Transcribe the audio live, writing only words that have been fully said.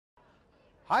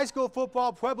High school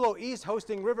football, Pueblo East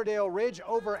hosting Riverdale Ridge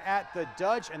over at the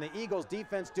Dutch, and the Eagles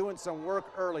defense doing some work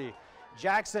early.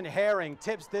 Jackson Herring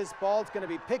tips this ball. It's going to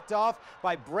be picked off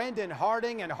by Brendan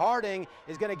Harding, and Harding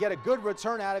is going to get a good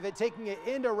return out of it, taking it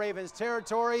into Ravens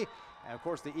territory. And of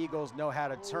course, the Eagles know how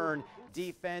to turn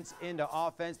defense into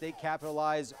offense. They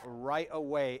capitalize right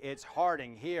away. It's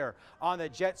Harding here on the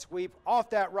jet sweep off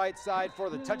that right side for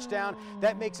the touchdown.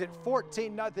 That makes it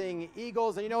 14-0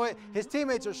 Eagles. And you know what? His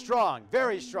teammates are strong,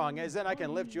 very strong, as in I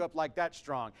can lift you up like that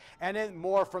strong. And then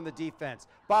more from the defense.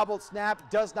 Bobbled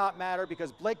snap does not matter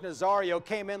because Blake Nazario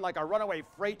came in like a runaway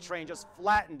freight train, just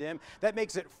flattened him. That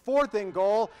makes it 4th and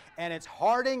goal, and it's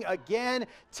Harding again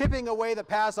tipping away the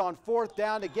pass on 4th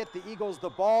down to get the Eagles the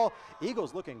ball.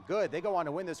 Eagles looking good. They go on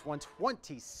to win this one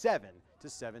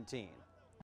 27-17.